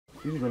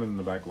He's running in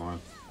the back line,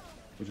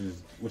 which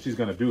is what she's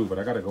gonna do, but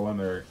I gotta go in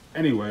there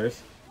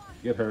anyways.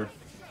 Get her.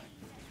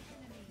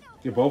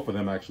 Get both of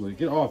them, actually.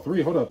 Get all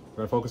three. Hold up.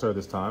 Gotta focus her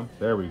this time.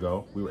 There we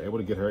go. We were able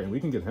to get her, and we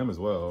can get him as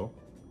well.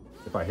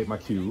 If I hit my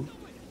Q.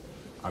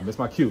 I missed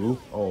my Q.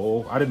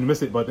 Oh, I didn't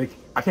miss it, but I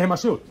can't hit my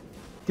shield.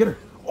 Get her.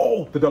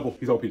 Oh, the double.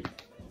 He's OP. The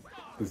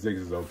Ziggs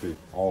is OP.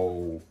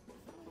 Oh.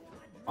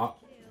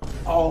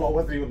 Oh, I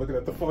wasn't even looking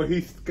at the phone.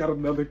 He's got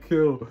another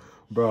kill.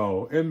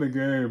 Bro, in the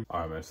game.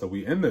 All right, man. So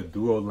we in the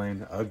duo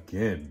lane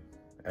again.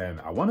 And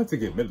I wanted to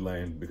get mid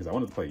lane because I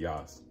wanted to play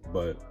Yas.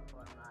 But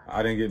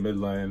I didn't get mid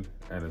lane.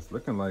 And it's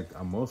looking like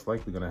I'm most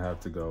likely going to have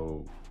to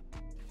go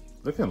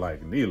looking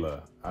like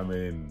Neela. I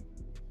mean,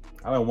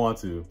 I don't want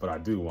to, but I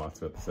do want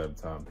to at the same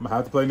time. I'm going to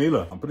have to play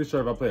Neela. I'm pretty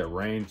sure if I play a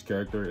ranged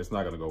character, it's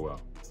not going to go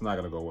well. It's not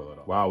going to go well at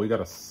all. Wow, we got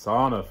a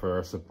sauna for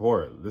our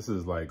support. This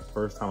is like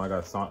first time I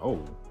got sauna.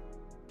 Oh,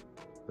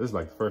 this is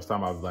like the first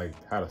time I've like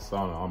had a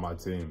sauna on my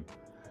team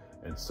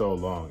in so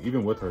long.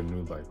 Even with her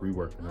new like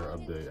rework and her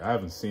update, I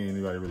haven't seen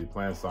anybody really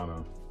playing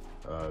sauna.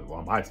 Well,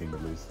 on my team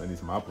at least.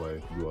 Anytime I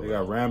play. They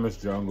got Ramish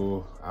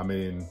jungle. I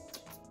mean,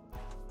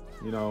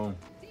 you know,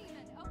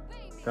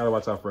 gotta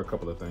watch out for a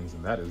couple of things,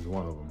 and that is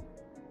one of them.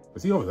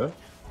 Is he over there?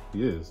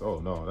 He is. Oh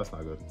no, that's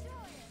not good.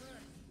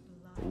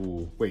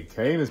 Ooh, wait,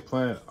 Kane is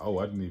playing. Oh,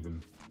 I didn't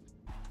even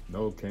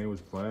know Kane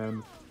was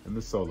playing in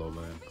the solo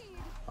lane.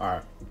 All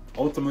right.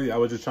 Ultimately, I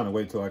was just trying to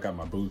wait till I got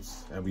my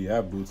boots, and we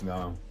have boots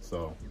now,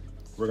 so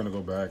we're gonna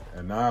go back,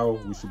 and now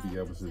we should be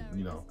able to,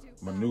 you know,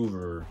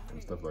 maneuver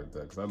and stuff like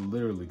that, because I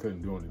literally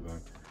couldn't do anything.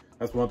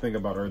 That's one thing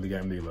about early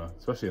game Neela,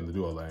 especially in the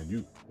duo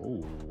lane.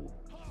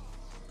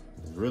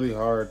 It's really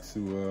hard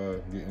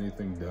to get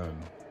anything done.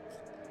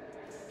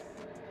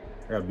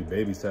 I gotta be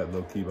babysat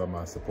low key by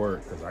my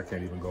support because I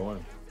can't even go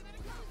in.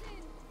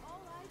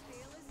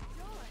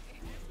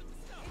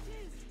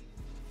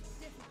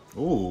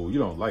 Ooh, you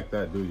don't like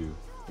that, do you?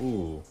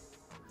 Ooh,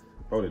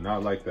 bro did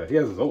not like that. He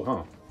has his ult,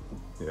 huh?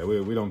 Yeah,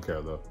 we don't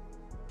care though.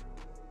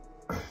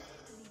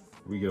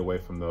 We get away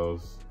from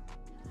those.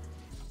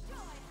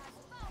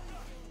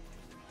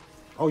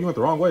 Oh, you went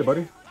the wrong way,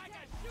 buddy. You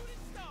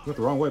went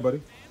the wrong way,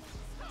 buddy.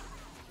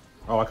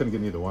 Oh, I couldn't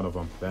get neither one of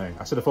them. Dang,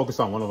 I should have focused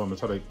on one of them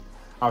and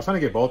I was trying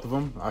to get both of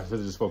them. I should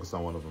have just focused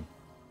on one of them.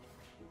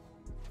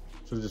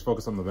 Should have just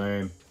focused on the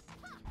Vayne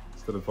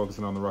instead of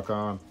focusing on the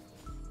Rakan.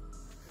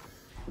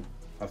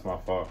 That's my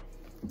fault.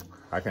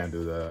 I can't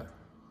do that.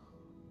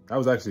 That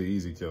was actually an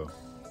easy kill.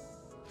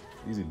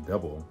 Easy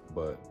double,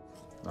 but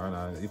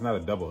if not a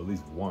double, at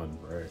least one,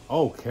 right?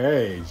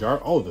 Okay,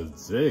 oh, the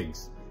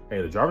Ziggs.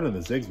 Hey, the Jarvan and the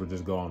Ziggs were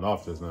just going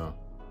off just now.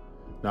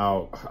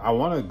 Now, I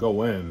want to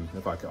go in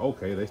if I can.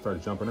 Okay, they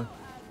started jumping her.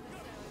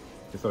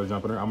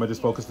 I'm gonna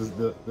just focus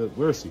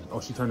where is she? Oh,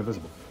 she turned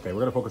invisible. Okay,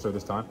 we're gonna focus her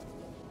this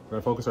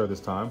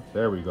time.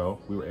 There we go.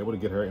 We were able to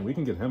get her, and we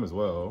can get him as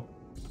well.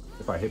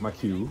 If I hit my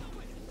Q.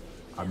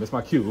 I missed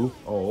my Q.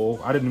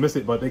 Oh, I didn't miss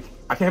it, but I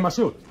can't hit my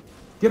shield.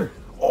 Get her.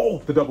 Oh,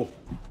 the double.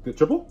 The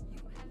triple?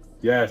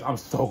 Yes, I'm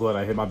so glad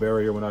I hit my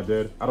barrier when I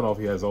did. I don't know if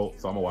he has ult,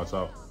 so I'm gonna watch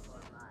out.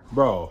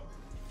 Bro,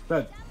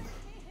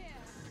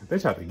 they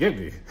tried to get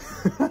me.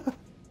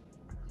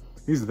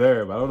 He's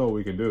there, but I don't know what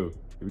we can do.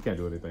 We can't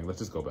do anything. Let's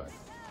just go back.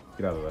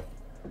 Get out of there.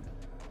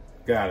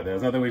 Get out of there.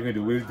 There's nothing we can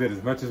do. We did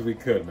as much as we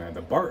could, man.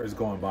 The BART is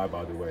going by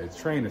the way. The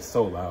train is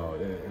so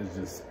loud. It's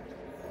just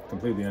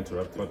completely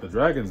interrupted. But the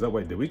dragon's up.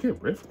 Wait, did we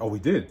get Rift? Oh, we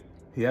did.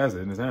 He has it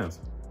in his hands.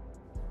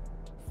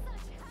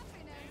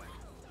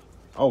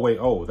 Oh, wait.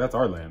 Oh, that's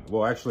our land.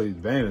 Well, actually,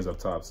 Vayne is up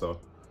top, so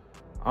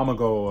I'm going to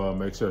go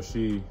make sure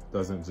she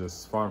doesn't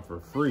just farm for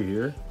free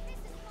here.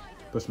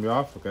 Push me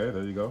off. Okay,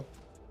 there you go.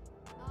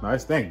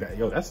 Nice thing.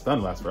 Yo, that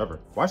stun lasts forever.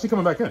 Why is she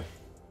coming back in?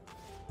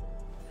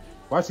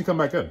 Why'd she come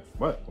back in?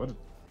 What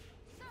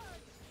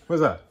is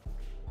that?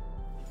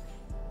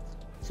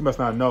 She must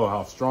not know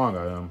how strong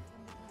I am.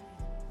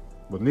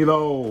 With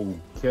Nilo,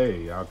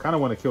 okay. I kind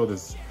of want to kill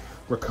this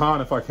Rakan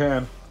if I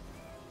can.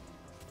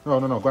 No,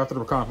 go after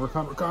the Rakan.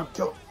 Rakan,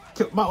 kill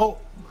my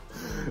ult.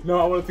 No,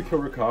 I wanted to kill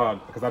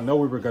Rakan because I know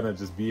we were gonna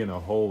just be in a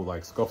whole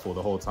like scuffle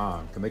the whole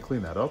time. Can they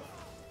clean that up?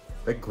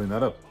 They can clean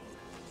that up.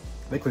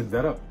 They cleaned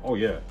that up. Oh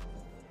yeah.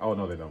 Oh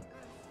no, they don't.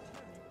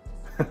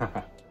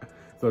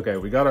 It's okay.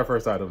 We got our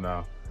first item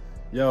now.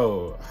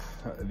 Yo,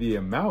 the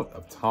amount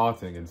of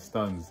taunting and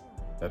stuns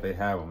that they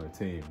have on their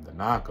team, the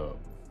knockup,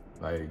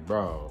 like,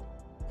 bro.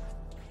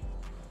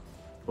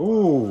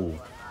 Ooh,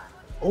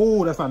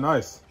 that's not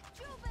nice.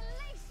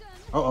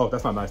 Oh,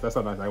 that's not nice.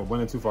 I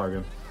went in too far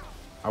again.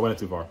 I went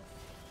in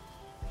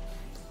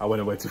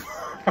way too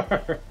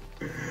far.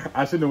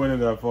 I shouldn't have went in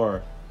that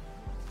far.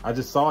 I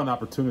just saw an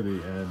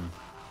opportunity and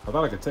I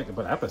thought I could take it,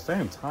 but at the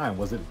same time,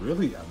 was it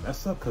really a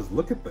mess up? Because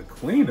look at the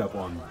cleanup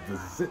on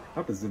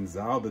not the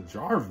Zinzao, the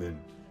Jarvan.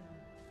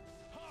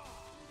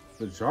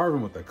 The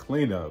Jarvan with the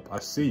cleanup. I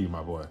see you,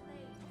 my boy.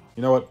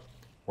 You know what?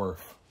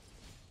 Worth.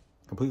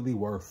 Completely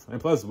worth.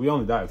 And plus, we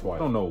only died twice. I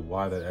don't know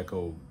why that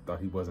Echo thought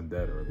he wasn't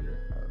dead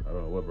earlier. I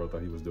don't know what bro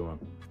thought he was doing.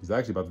 He's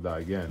actually about to die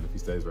again if he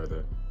stays right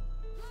there.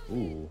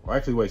 Ooh. Oh,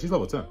 actually, wait, she's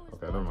level 10.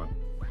 Okay, never mind.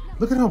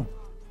 Look at him.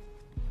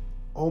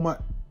 Oh my.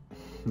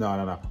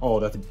 No. Oh,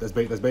 that's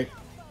bait. That's bait.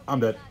 I'm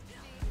dead.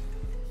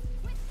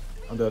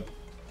 I'm dead.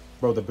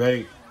 Bro, the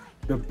bait.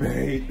 The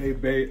bait. They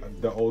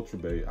bait. The ultra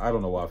bait. I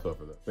don't know why I fell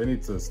for that. They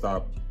need to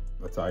stop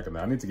attacking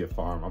that. I need to get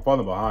farm. I'm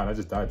falling behind. I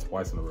just died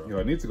twice in a row. You know,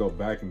 I need to go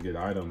back and get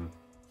item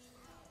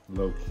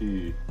low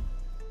key.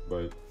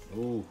 But,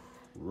 ooh,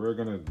 we're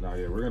gonna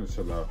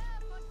chill out.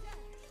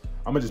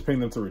 I'm gonna just ping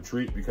them to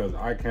retreat because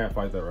I can't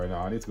fight that right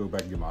now. I need to go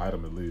back and get my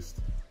item at least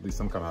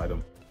some kind of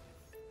item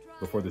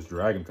before this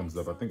dragon comes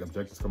up. I think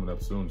objective's coming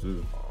up soon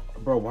too.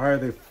 Bro, why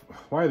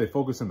are they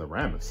focusing the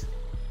Rammus?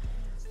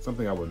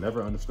 Something I would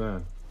never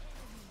understand.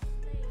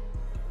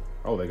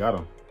 Oh, they got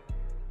him.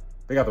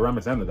 They got the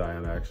Rammus and the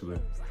Diana actually.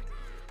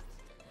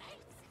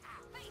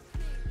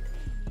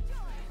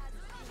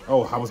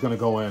 Oh, I was gonna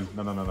go in.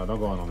 No, don't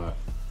go in on that.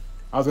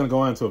 I was gonna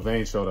go in until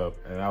Vayne showed up,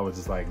 and I was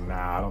just like,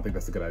 nah, I don't think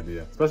that's a good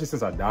idea. Especially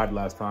since I died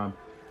last time.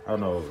 I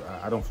don't know.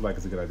 I don't feel like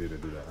it's a good idea to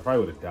do that. I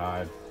probably would have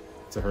died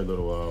to her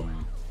little,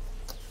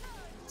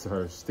 to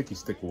her sticky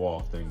stick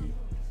wall thingy.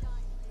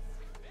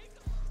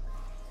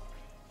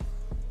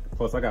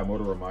 Plus, I got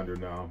Motor Reminder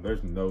now.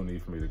 There's no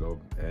need for me to go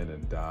in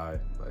and die.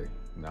 Like,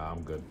 nah,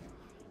 I'm good.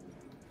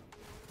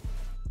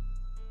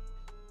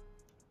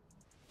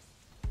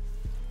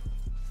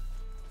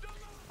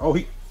 Oh,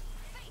 he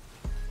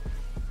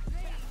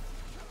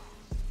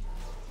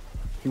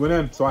went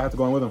in, so I have to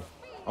go in with him.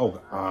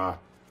 Oh,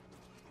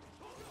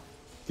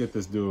 get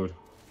this dude.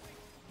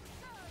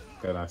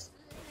 Okay, nice.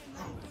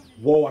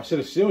 Whoa, I should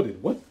have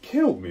shielded. What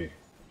killed me?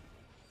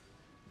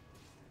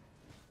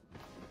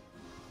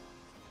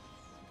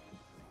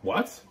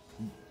 What?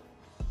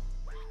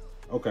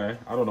 Okay,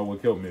 I don't know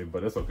what killed me,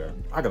 but it's okay.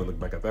 I gotta look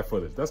back at that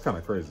footage. That's kind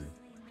of crazy.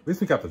 At least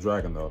we got the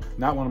dragon though.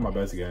 Not one of my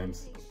best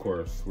games, of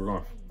course. We're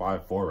going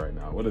 5-4 right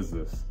now. What is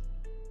this?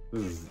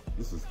 This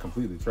is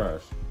completely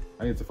trash.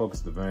 I need to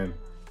focus the Vayne.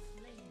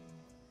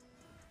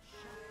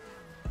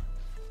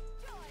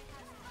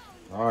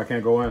 Oh, I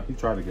can't go in. He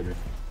tried to get me.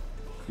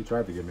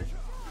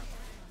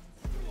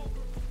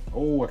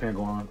 Oh, I can't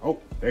go on. Oh,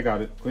 they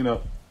got it. Clean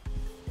up.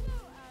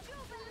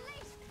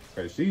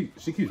 Okay,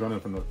 she keeps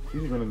running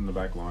she's running in the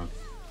back line,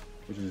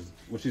 which is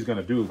what she's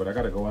gonna do, but I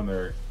gotta go in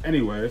there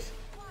anyways.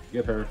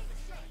 Get her.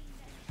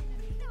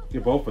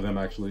 Get both of them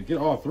actually. Get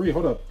all three.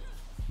 Hold up.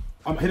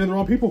 I'm hitting the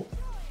wrong people.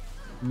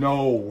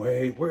 No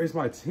way. Where is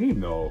my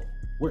team though?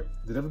 Where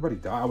did everybody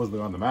die? I was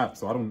on the map,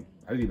 so I didn't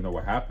even know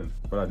what happened.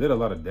 But I did a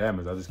lot of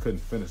damage. I just couldn't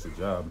finish the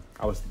job.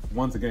 I was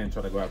once again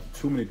trying to go after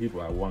too many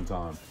people at one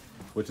time,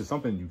 which is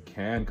something you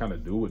can kind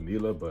of do with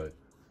Neela, but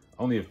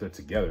only if they're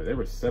together. They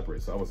were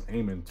separate, so I was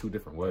aiming 2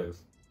 different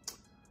ways.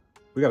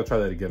 We gotta try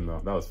that again though.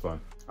 That was fun.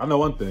 I know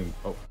one thing.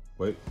 Oh,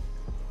 wait.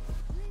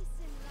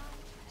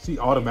 She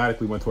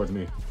automatically went towards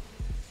me.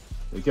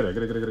 Hey, get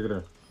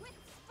her.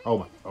 Oh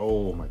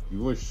my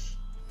gosh.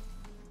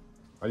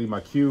 I need my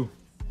Q.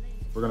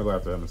 We're gonna go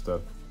after him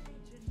instead.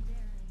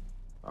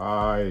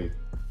 We're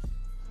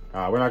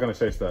not gonna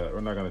chase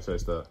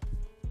that.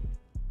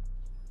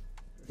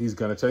 He's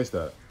gonna chase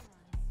that.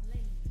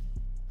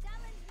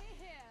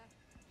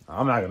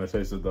 I'm not gonna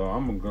chase it though.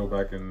 I'm gonna go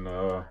back and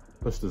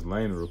push this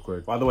lane real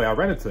quick. By the way, I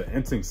ran into an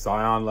Inting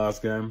Scion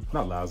last game.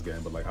 Not last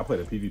game, but like I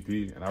played a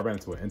PvP and I ran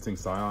into an Inting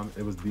Scion.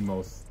 It was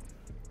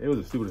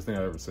the stupidest thing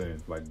I've ever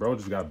seen. Like, bro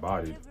just got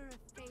bodied.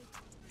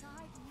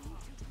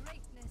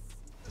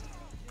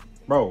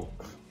 Bro,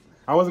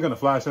 I wasn't gonna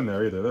flash in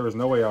there either. There was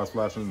no way I was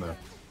flashing in there.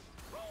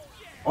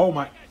 Oh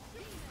my,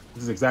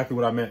 this is exactly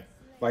what I meant.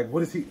 Like,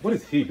 what is he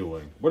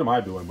doing? What am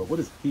I doing? But what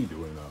is he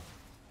doing though?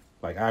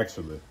 Like,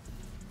 actually.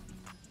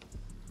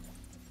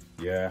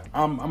 Yeah,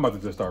 I'm about to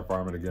just start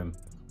farming again.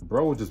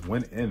 Bro just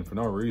went in for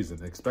no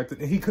reason. Expected,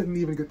 and he couldn't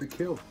even get the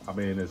kill. I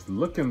mean, it's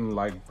looking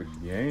like the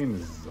game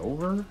is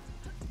over.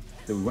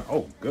 Did we win?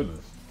 Oh,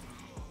 goodness.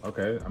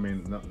 Okay, I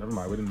mean, no, never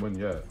mind. We didn't win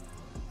yet.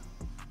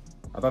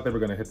 I thought they were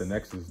going to hit the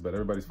Nexus, but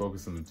everybody's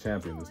focusing on the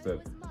champion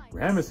instead.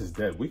 Rammus is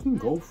dead. We can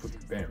go for the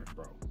Baron,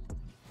 bro.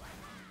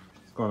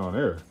 What's going on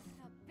there?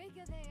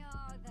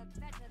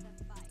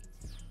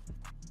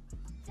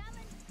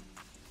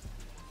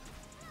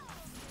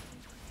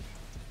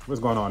 What's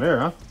going on there,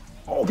 huh?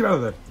 Oh, get out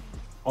of there.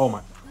 Oh,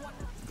 my.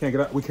 Can't get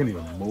out. We can't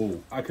even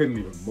move. I couldn't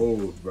even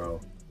move, bro.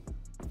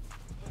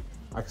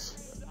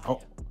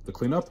 Oh, the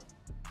cleanup?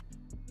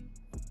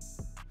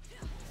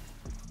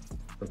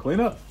 The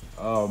cleanup?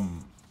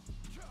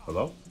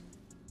 Hello?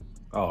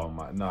 Oh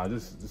my, nah,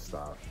 just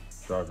stop.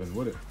 Jarvan,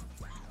 what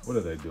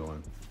are they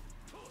doing?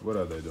 What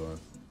are they doing?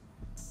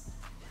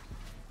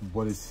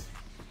 What is,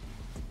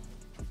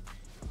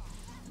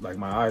 like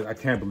my eyes, I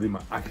can't believe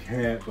what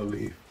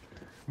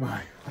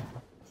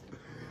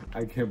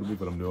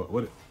I'm doing.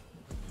 What,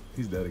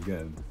 he's dead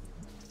again.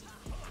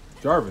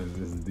 Jarvan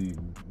is the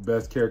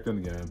best character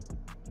in the game.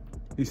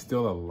 He's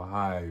still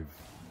alive.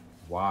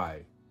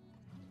 Why?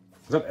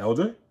 Is that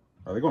LJ?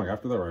 Are they going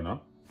after that right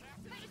now?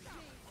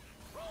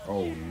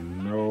 Oh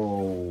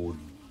no,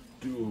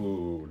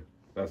 dude.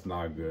 That's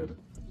not good.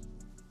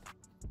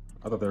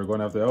 I thought they were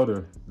going after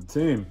Elder. The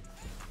team.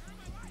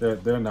 They're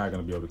not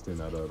going to be able to clean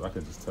that up. I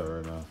can just tell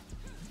right now.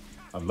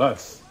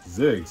 Unless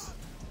Ziggs.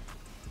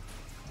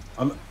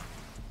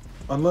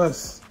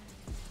 Unless,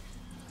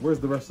 where's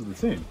the rest of the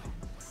team?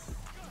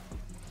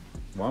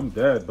 Well, I'm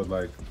dead, but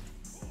like,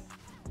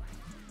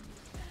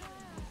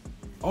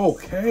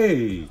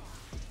 okay.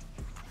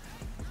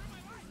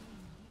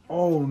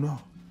 Oh no.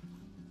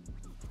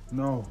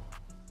 No.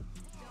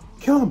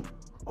 Kill him.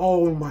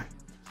 Oh my.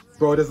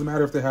 Bro, it doesn't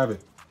matter if they have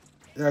it.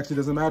 It actually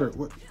doesn't matter.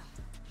 What?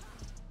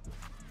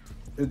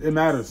 It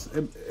matters.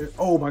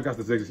 Oh my gosh,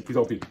 the Ziggs, he's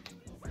OP.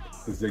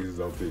 The Ziggs is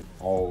OP.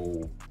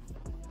 Oh.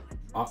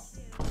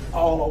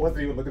 Oh, I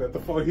wasn't even looking at the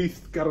phone. He's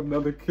got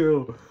another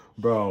kill.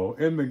 Bro,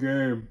 in the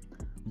game,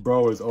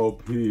 bro is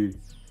OP.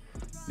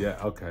 Yeah,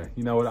 okay.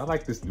 You know what? I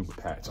like this new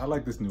patch. I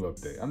like this new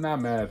update. I'm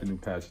not mad at the new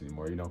patch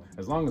anymore, you know?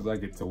 As long as I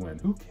get to win.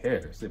 Who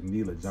cares if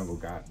Neela Jungle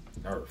got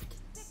nerfed?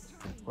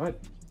 What?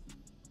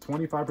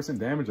 25%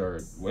 damage or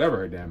whatever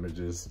her damage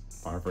is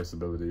on her first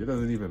ability. It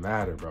doesn't even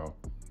matter, bro.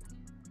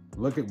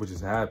 Look at what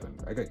just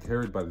happened. I got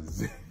carried by the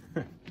Ziggs.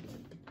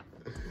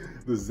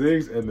 The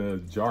Ziggs and the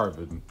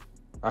Jarvan.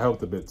 I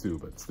helped a bit too,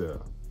 but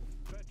still.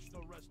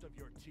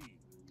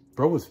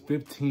 Bro was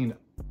 15.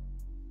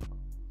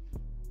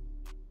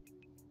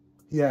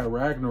 Yeah,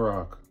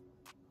 Ragnarok.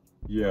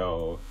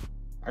 Yo,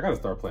 I gotta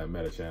start playing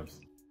meta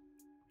champs.